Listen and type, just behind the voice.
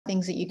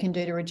things that you can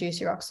do to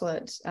reduce your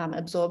oxalate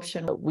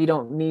absorption? We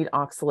don't need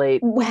oxalate.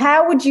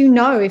 How would you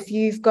know if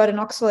you've got an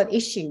oxalate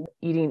issue?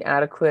 Eating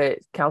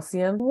adequate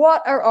calcium.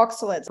 What are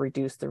oxalates?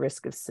 Reduce the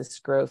risk of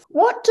cyst growth.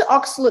 What do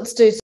oxalates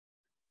do?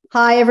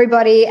 Hi,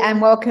 everybody, and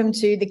welcome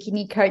to the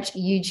Kidney Coach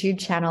YouTube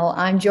channel.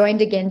 I'm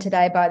joined again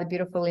today by the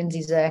beautiful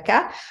Lindsay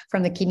Zerka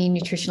from the Kidney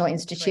Nutritional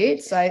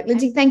Institute. So,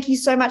 Lindsay, thank you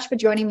so much for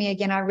joining me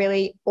again. I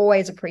really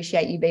always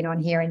appreciate you being on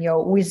here and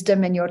your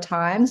wisdom and your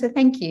time. So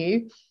thank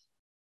you.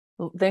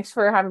 Well, thanks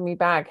for having me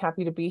back.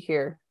 Happy to be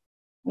here.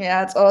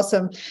 Yeah, it's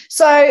awesome.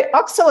 So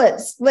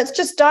oxalates, let's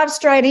just dive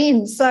straight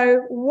in.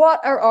 So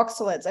what are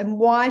oxalates and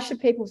why should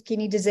people with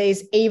kidney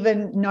disease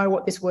even know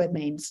what this word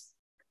means?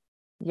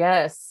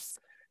 Yes.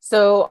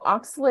 So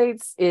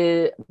oxalates,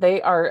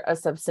 they are a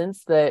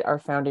substance that are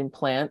found in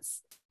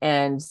plants,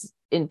 and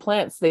in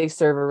plants, they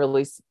serve a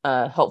really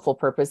helpful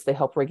purpose. They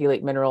help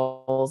regulate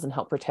minerals and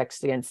help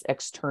protect against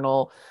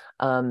external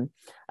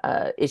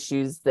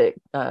issues that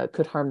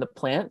could harm the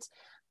plant.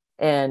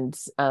 And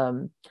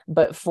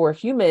but for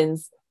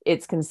humans,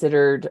 it's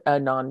considered a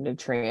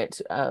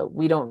non-nutrient.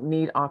 We don't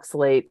need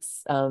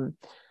oxalates,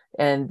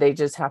 and they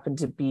just happen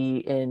to be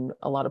in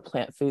a lot of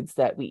plant foods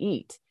that we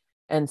eat.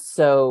 And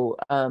so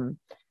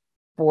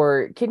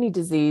for kidney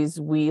disease,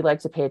 we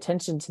like to pay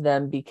attention to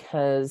them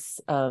because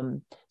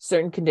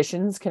certain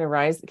conditions can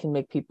arise that can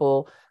make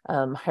people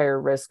higher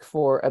risk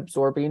for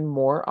absorbing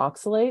more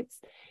oxalates,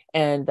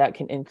 and that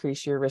can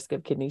increase your risk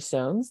of kidney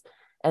stones.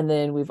 And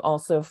then we've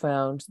also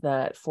found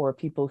that for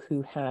people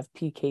who have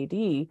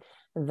PKD,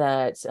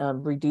 that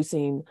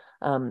reducing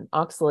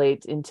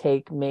oxalate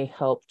intake may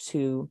help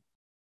to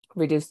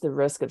reduce the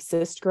risk of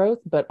cyst growth,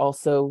 but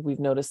also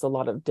we've noticed a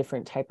lot of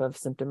different type of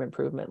symptom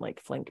improvement,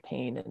 like flank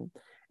pain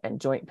and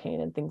joint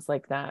pain and things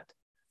like that.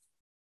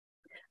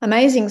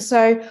 Amazing.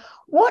 So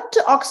what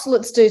do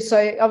oxalates do?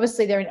 So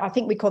obviously I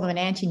think we call them an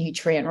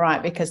anti-nutrient,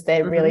 right? Because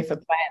they're really for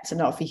plants and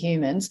not for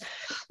humans.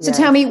 So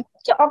tell me, what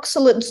do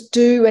oxalates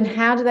do and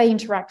how do they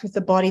interact with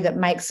the body that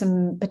makes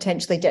them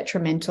potentially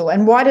detrimental?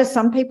 And why do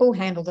some people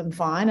handle them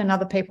fine and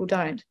other people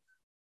don't?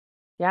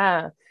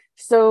 Yeah.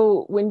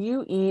 So when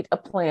you eat a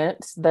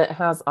plant that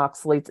has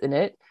oxalates in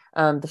it,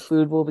 the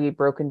food will be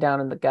broken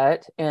down in the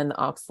gut and the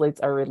oxalates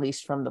are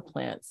released from the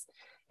plants.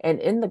 And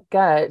in the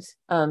gut,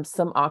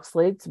 some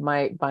oxalates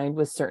might bind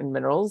with certain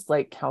minerals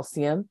like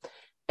calcium.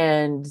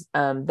 And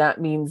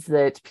that means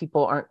that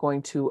people aren't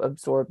going to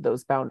absorb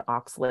those bound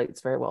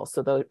oxalates very well.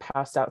 So they'll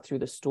pass out through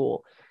the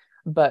stool.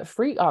 But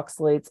free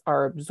oxalates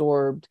are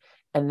absorbed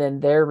and then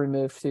they're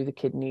removed through the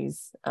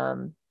kidneys,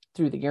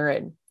 through the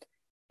urine.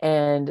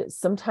 And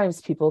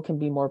sometimes people can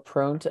be more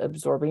prone to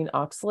absorbing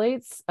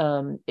oxalates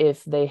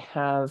if they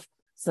have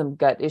some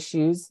gut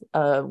issues.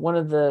 One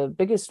of the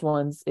biggest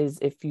ones is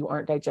if you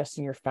aren't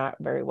digesting your fat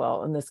very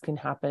well. And this can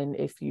happen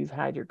if you've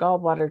had your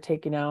gallbladder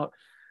taken out,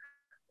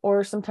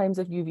 or sometimes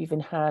if you've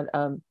even had,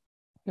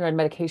 you're on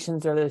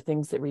medications or other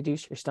things that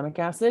reduce your stomach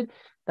acid,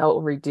 that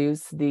will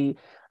reduce the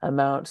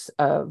amount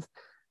of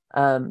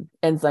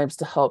enzymes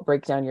to help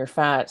break down your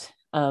fat.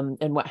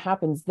 And what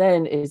happens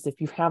then is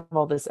if you have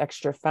all this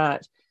extra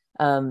fat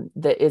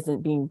that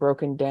isn't being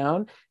broken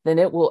down, then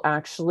it will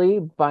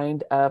actually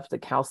bind up the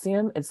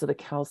calcium. And so the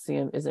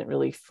calcium isn't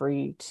really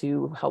free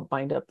to help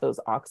bind up those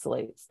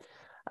oxalates.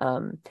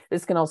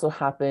 This can also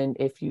happen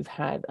if you've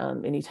had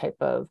any type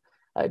of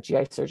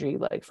GI surgery,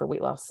 like for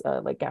weight loss,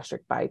 like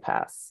gastric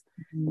bypass,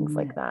 things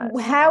like that.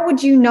 How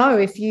would you know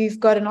if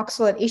you've got an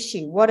oxalate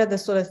issue? What are the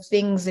sort of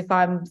things if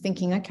I'm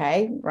thinking,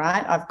 okay,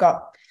 right,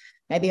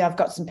 maybe I've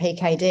got some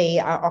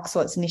PKD,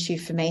 oxalate's an issue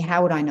for me.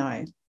 How would I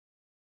know?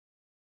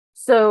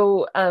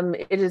 So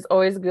it is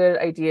always a good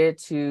idea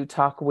to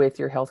talk with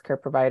your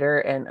healthcare provider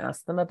and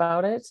ask them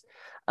about it.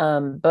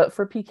 But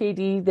for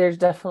PKD, there's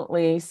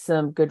definitely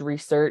some good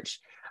research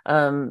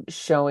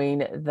showing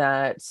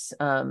that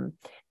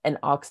an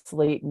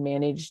oxalate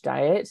managed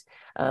diet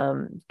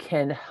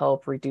can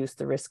help reduce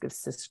the risk of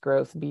cyst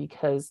growth,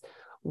 because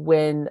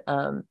when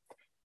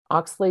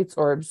oxalates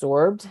are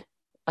absorbed,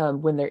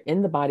 when they're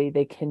in the body,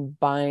 they can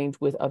bind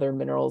with other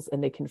minerals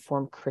and they can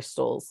form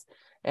crystals.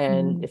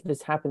 And if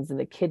this happens in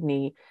the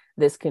kidney,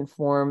 this can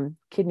form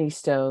kidney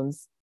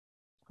stones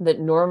that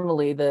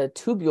normally the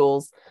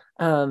tubules,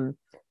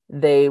 the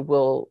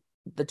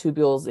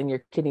tubules in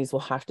your kidneys will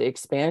have to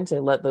expand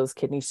to let those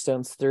kidney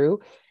stones through.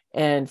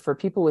 And for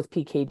people with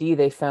PKD,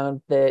 they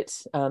found that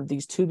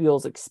these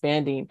tubules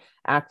expanding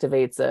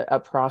activates a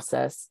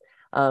process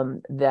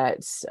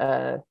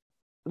that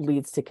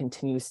leads to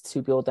continuous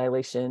tubule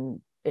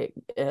dilation. It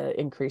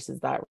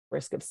increases that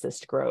risk of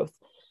cyst growth.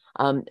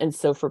 And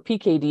so for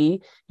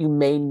PKD, you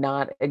may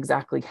not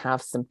exactly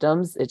have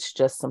symptoms. It's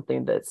just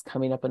something that's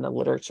coming up in the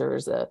literature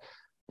is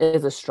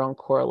a strong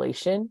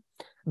correlation.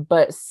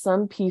 But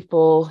some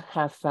people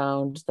have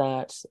found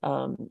that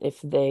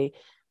if they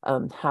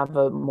have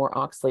a more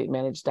oxalate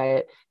managed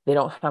diet, they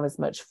don't have as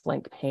much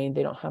flank pain,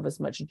 they don't have as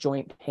much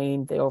joint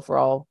pain, they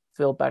overall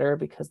feel better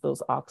because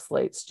those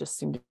oxalates just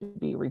seem to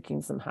be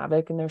wreaking some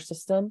havoc in their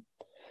system.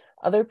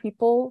 Other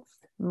people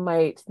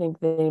might think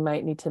they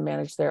might need to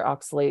manage their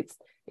oxalates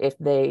if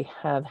they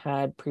have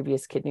had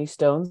previous kidney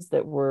stones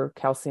that were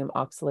calcium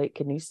oxalate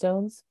kidney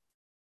stones.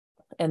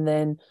 And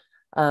then,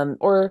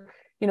 or,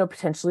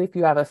 potentially if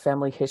you have a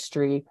family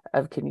history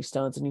of kidney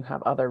stones and you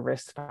have other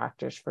risk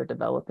factors for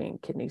developing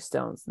kidney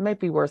stones, it might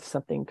be worth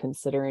something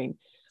considering.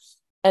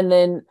 And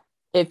then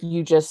if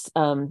you just,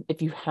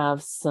 if you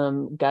have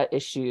some gut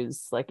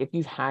issues, like if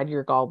you've had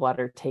your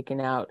gallbladder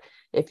taken out,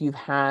 if you've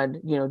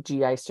had,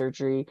 GI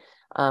surgery,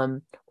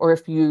 or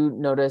if you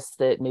notice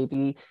that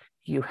maybe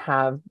you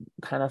have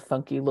kind of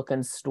funky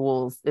looking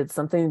stools, it's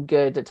something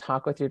good to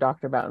talk with your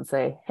doctor about and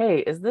say, hey,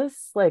 is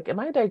this am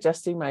I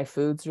digesting my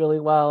foods really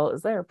well?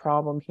 Is there a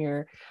problem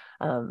here?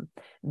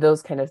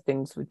 Those kind of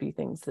things would be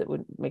things that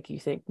would make you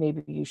think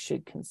maybe you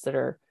should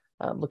consider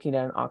looking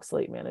at an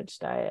oxalate managed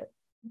diet.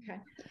 Okay.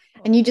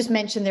 And you just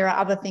mentioned there are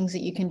other things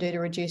that you can do to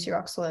reduce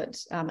your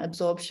oxalate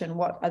absorption.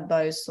 What are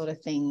those sort of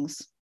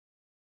things?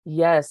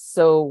 Yes.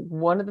 So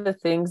one of the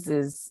things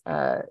is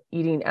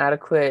eating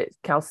adequate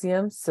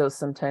calcium. So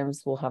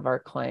sometimes we'll have our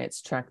clients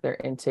track their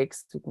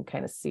intakes so we can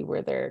kind of see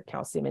where their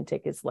calcium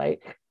intake is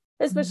like,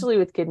 especially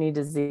with kidney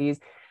disease.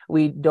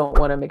 We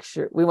want to make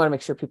sure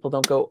people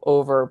don't go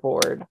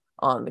overboard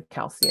on the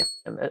calcium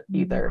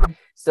either.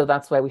 So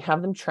that's why we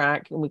have them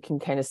track and we can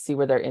kind of see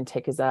where their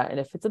intake is at. And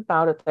if it's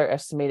about at their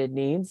estimated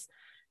needs,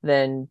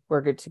 then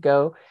we're good to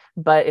go.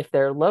 But if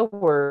they're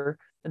lower,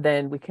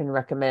 then we can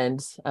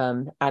recommend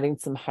adding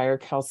some higher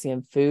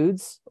calcium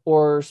foods,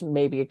 or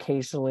maybe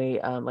occasionally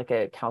like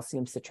a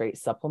calcium citrate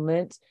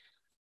supplement.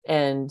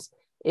 And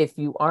if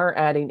you are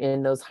adding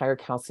in those higher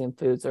calcium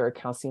foods or a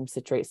calcium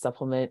citrate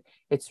supplement,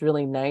 it's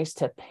really nice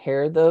to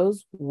pair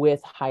those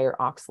with higher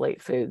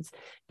oxalate foods,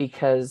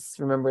 because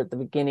remember at the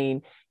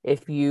beginning,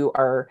 if you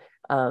are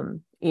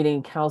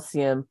eating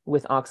calcium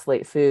with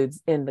oxalate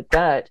foods in the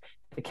gut,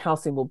 the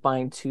calcium will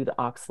bind to the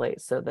oxalate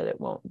so that it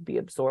won't be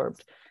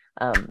absorbed.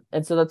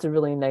 And so that's a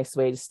really nice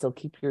way to still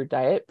keep your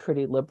diet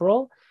pretty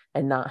liberal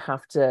and not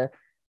have to,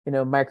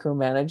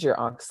 micromanage your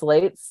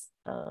oxalates.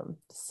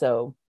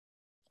 So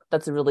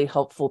that's a really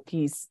helpful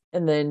piece.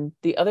 And then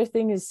the other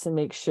thing is to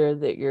make sure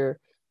that you're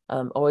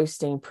always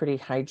staying pretty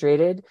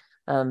hydrated.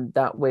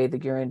 That way the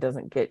urine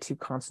doesn't get too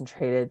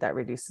concentrated. That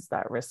reduces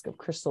that risk of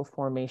crystal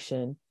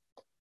formation.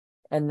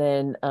 And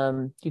then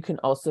you can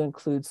also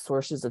include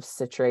sources of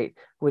citrate,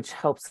 which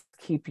helps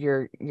keep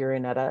your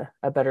urine at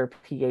a better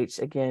pH,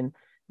 again,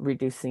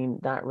 reducing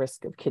that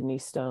risk of kidney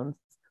stones.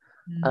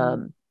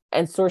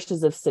 And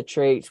sources of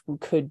citrate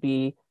could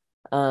be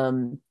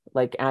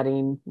like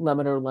adding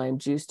lemon or lime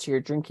juice to your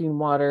drinking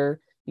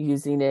water,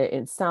 using it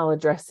in salad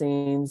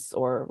dressings,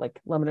 or like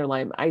lemon or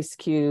lime ice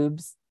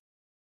cubes.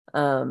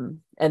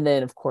 And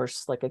then of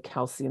course, like a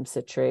calcium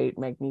citrate,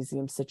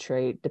 magnesium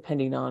citrate,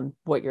 depending on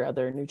what your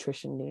other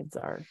nutrition needs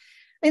are.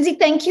 Lindsay,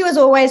 thank you as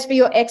always for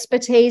your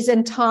expertise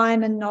and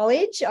time and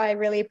knowledge. I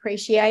really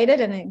appreciate it,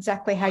 and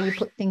exactly how you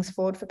put things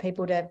forward for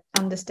people to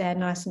understand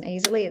nice and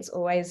easily. It's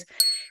always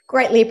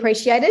greatly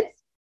appreciated.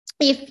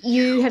 If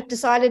you have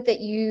decided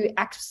that you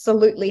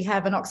absolutely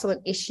have an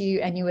oxalate issue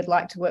and you would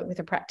like to work with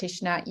a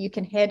practitioner, you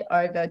can head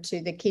over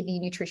to the Kidney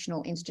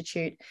Nutritional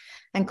Institute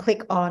and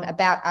click on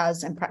About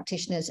Us and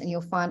Practitioners, and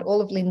you'll find all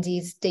of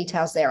Lindsay's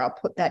details there. I'll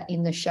put that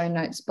in the show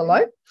notes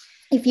below.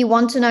 If you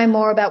want to know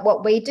more about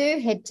what we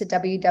do, head to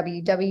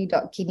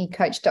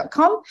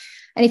www.kidneycoach.com.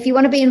 And if you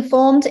want to be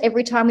informed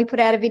every time we put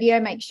out a video,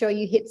 make sure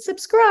you hit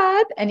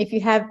subscribe. And if you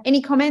have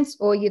any comments,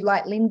 or you'd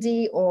like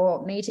Lindsay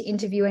or me to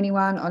interview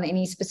anyone on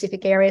any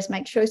specific areas,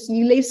 make sure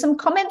you leave some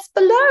comments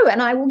below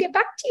and I will get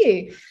back to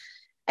you.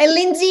 Hey,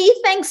 Lindsay,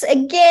 thanks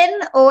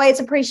again. Always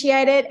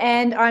appreciate it.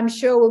 And I'm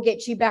sure we'll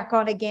get you back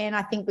on again.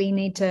 I think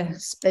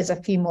there's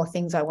a few more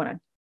things I want to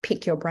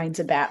pick your brains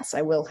about,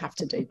 so we'll have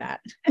to do that.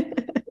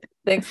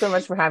 Thanks so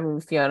much for having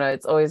me, Fiona.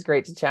 It's always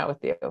great to chat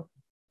with you.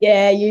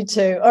 Yeah, you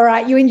too. All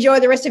right. You enjoy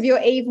the rest of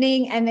your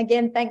evening. And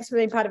again, thanks for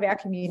being part of our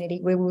community.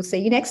 We will see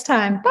you next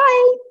time.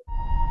 Bye.